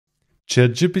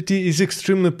Chat GPT is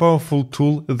extremely powerful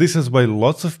tool. This is why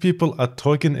lots of people are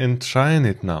talking and trying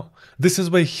it now. This is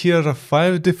why here are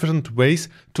 5 different ways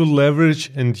to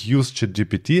leverage and use Chat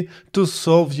GPT to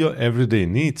solve your everyday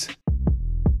needs.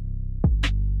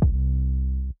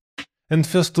 And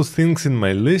first 2 things in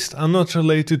my list are not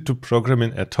related to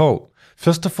programming at all.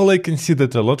 First of all, I can see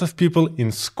that a lot of people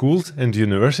in schools and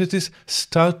universities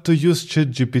start to use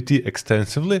Chat GPT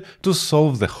extensively to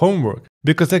solve the homework,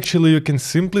 because actually you can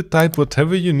simply type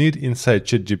whatever you need inside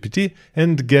Chat GPT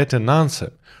and get an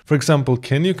answer. For example,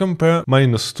 can you compare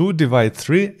 -2 divide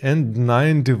 3 and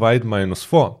 9 divide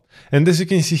 -4? And as you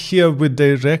can see here, we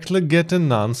directly get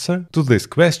an answer to this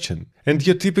question. And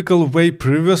your typical way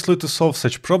previously to solve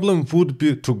such problem would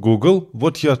be to Google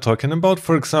what you are talking about,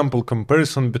 for example,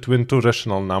 comparison between 2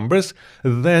 rational numbers.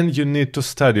 Then you need to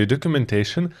study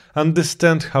documentation,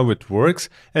 understand how it works,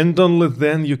 and only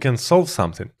then you can solve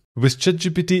something. With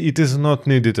ChatGPT it is not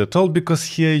needed at all,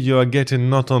 because here you are getting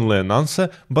not only an answer,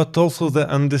 but also the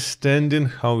understanding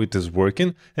how it is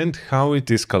working and how it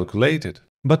is calculated.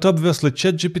 But obviously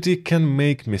ChatGPT can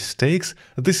make mistakes.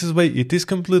 This is why it is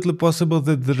completely possible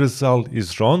that the result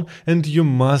is wrong and you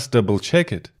must double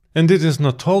check it. And it is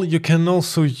not all, you can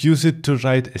also use it to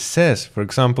write essays. For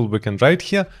example, we can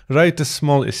write a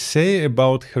small essay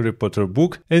about Harry Potter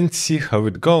book and see how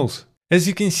it goes. As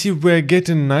you can see, we are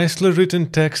getting nicely written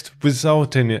text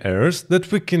without any errors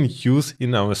that we can use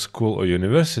in our school or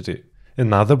university.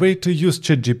 Another way to use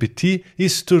ChatGPT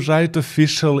is to write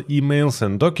official emails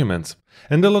and documents.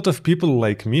 And a lot of people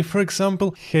like me, for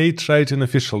example, hate writing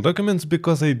official documents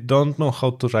because I don't know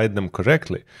how to write them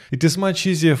correctly. It is much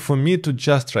easier for me to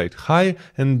just write hi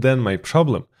and then my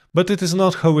problem. But it is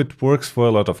not how it works for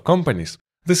a lot of companies.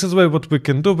 This is why what we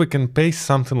can do, we can paste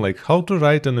something like how to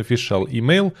write an official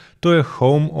email to a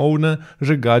homeowner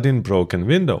regarding broken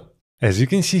window. As you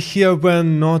can see here, we're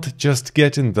not just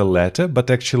getting the letter, but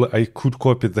actually I could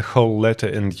copy the whole letter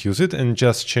and use it and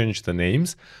just change the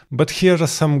names. But here are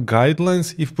some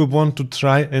guidelines if we want to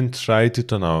try and write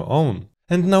it on our own.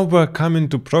 And now we're coming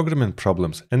to programming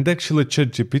problems, and actually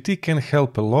ChatGPT can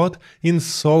help a lot in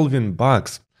solving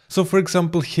bugs. So for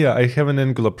example, here I have an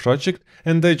Angular project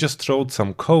and I just wrote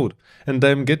some code, and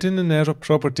I'm getting an error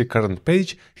property current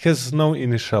page has no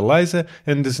initializer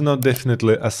and is not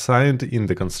definitely assigned in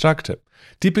the constructor.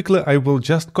 Typically, I will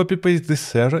just copy-paste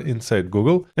this error inside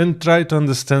Google and try to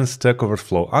understand Stack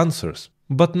Overflow answers.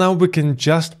 But now we can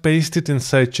just paste it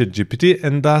inside ChatGPT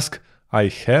and ask,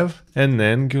 I have an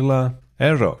Angular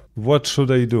error. What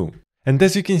should I do? And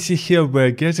as you can see here, we're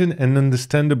getting an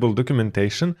understandable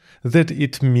documentation that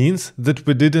it means that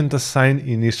we didn't assign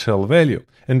initial value.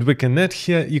 And we can add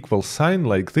here equal sign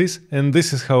like this, and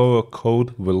this is how our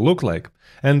code will look like.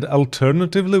 And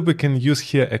alternatively, we can use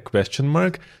here a question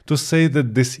mark to say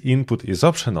that this input is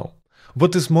optional.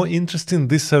 What is more interesting,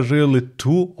 these are really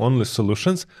 2 only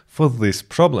solutions for this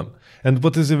problem. And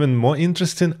what is even more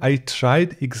interesting, I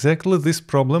tried exactly this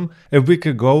problem a week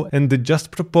ago and it just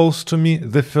proposed to me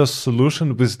the first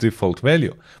solution with default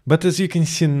value. But as you can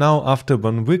see now, after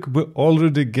 1 week, we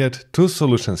already get 2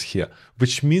 solutions here,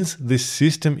 which means this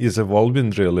system is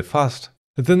evolving really fast.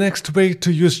 The next way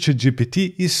to use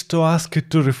ChatGPT is to ask it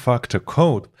to refactor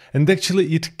code. And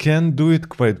actually it can do it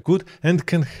quite good and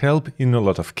can help in a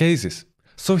lot of cases.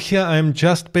 So here I am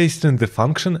just pasting the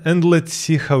function and let's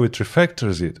see how it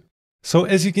refactors it. So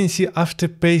as you can see, after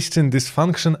pasting this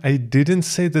function, I didn't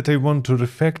say that I want to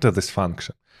refactor this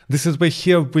function. This is why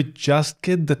here we just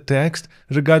get the text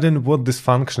regarding what this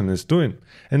function is doing.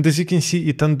 And as you can see,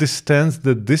 it understands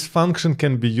that this function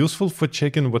can be useful for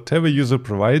checking whatever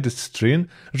user-provided string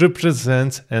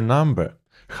represents a number.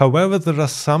 However, there are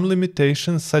some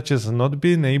limitations, such as not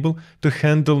being able to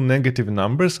handle negative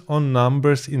numbers or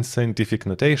numbers in scientific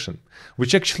notation,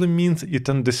 which actually means it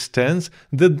understands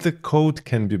that the code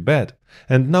can be bad.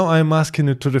 And now I'm asking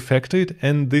it to refactor it,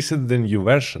 and this is the new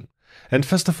version. And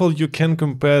first of all, you can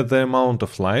compare the amount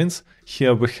of lines.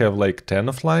 Here we have like 10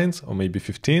 of lines, or maybe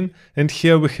 15, and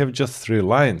here we have just 3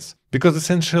 lines. Because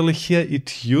essentially here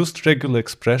it used regular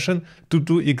expression to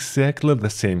do exactly the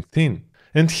same thing.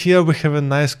 And here we have a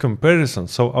nice comparison,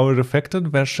 so our refactored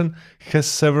version has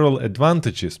several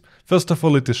advantages. First of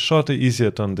all, it is shorter,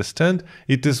 easier to understand,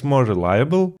 it is more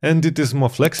reliable, and it is more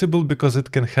flexible because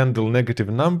it can handle negative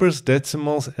numbers,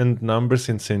 decimals, and numbers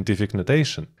in scientific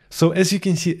notation. So as you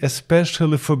can see,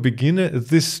 especially for beginner,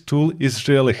 this tool is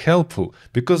really helpful,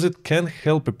 because it can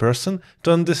help a person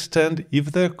to understand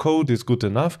if their code is good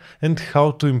enough and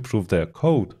how to improve their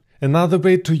code. Another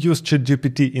way to use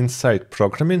ChatGPT inside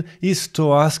programming is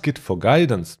to ask it for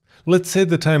guidance. Let's say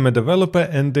that I'm a developer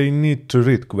and I need to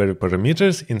read query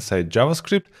parameters inside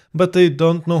JavaScript, but I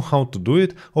don't know how to do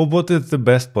it or what is the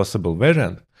best possible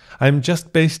variant. I'm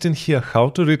just pasting here how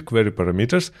to read query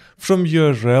parameters from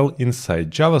URL inside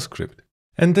JavaScript.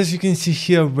 And as you can see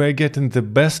here, we're getting the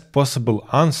best possible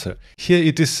answer. Here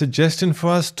it is suggesting for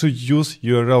us to use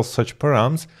URL search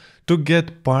params to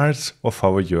get parts of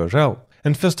our URL.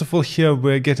 And first of all, here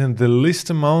we're getting the least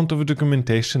amount of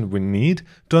documentation we need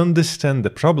to understand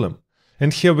the problem.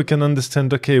 And here we can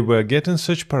understand, okay, we're getting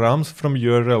search params from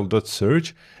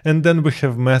url.search, and then we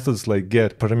have methods like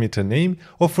get parameter name,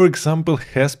 or for example,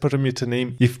 has parameter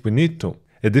name if we need to.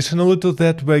 Additionally to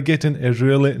that, we're getting a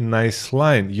really nice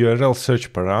line. URL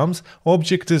search params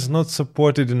object is not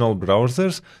supported in all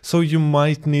browsers, so you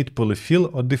might need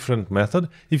polyfill or different method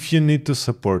if you need to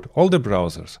support all the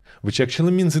browsers, which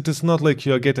actually means it is not like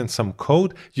you are getting some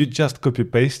code, you just copy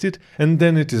paste it and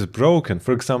then it is broken,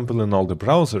 for example, in all the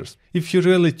browsers. If you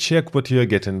really check what you are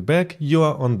getting back, you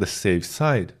are on the safe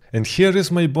side. And here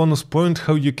is my bonus point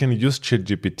how you can use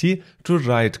ChatGPT to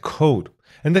write code.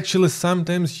 And actually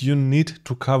sometimes you need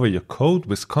to cover your code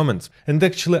with comments. And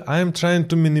actually I am trying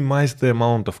to minimize the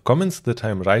amount of comments that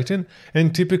I'm writing,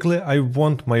 and typically I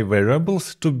want my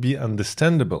variables to be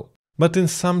understandable. But in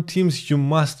some teams you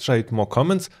must write more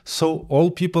comments so all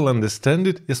people understand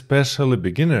it, especially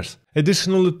beginners.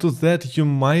 Additionally to that, you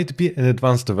might be an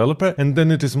advanced developer and then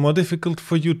it is more difficult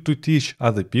for you to teach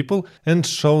other people and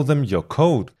show them your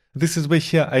code. This is why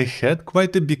here I had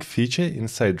quite a big feature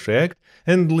inside React,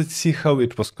 and let's see how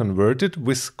it was converted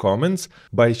with comments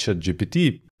by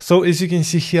ChatGPT. So as you can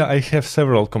see here, I have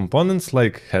several components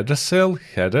like header cell,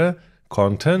 header,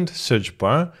 content, search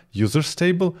bar, users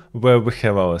table, where we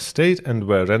have our state and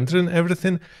we're rendering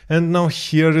everything, and now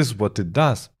here is what it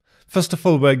does. First of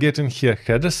all, we're getting here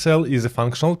header cell is a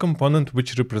functional component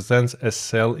which represents a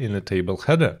cell in a table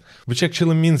header, which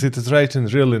actually means it is writing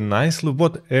really nicely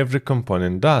what every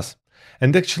component does.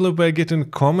 And actually we're getting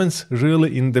comments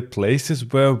really in the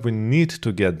places where we need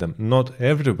to get them, not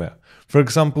everywhere. For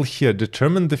example, here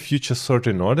determine the future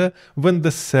sorting order when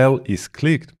the cell is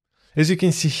clicked. As you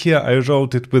can see here, I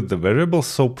wrote it with the variable,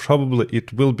 so probably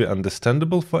it will be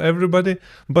understandable for everybody,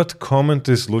 but comment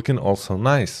is looking also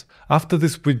nice. After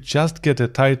this, we just get a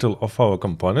title of our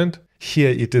component.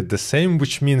 Here it is the same,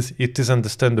 which means it is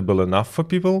understandable enough for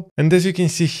people. And as you can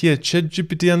see here,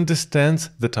 ChatGPT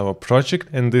understands that our project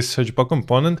and this search bar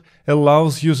component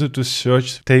allows user to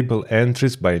search table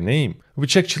entries by name,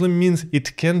 which actually means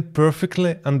it can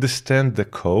perfectly understand the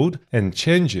code and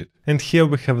change it. And here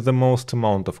we have the most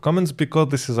amount of comments because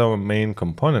this is our main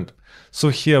component. So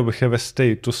here we have a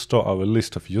state to store our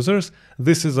list of users.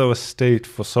 This is our state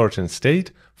for sorting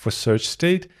state, for search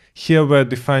state. Here we're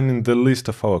defining the list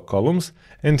of our columns,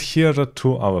 and here are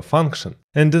two our function.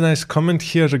 And a nice comment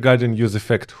here regarding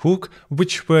useEffect hook,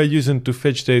 which we're using to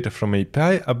fetch data from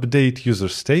API, update user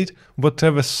state,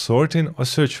 whatever sorting or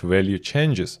search value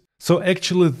changes. So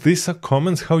actually these are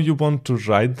comments how you want to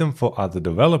write them for other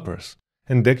developers.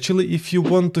 And actually, if you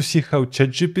want to see how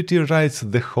ChatGPT writes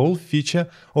the whole feature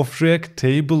of React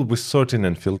table with sorting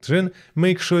and filtering,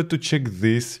 make sure to check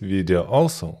this video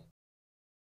also.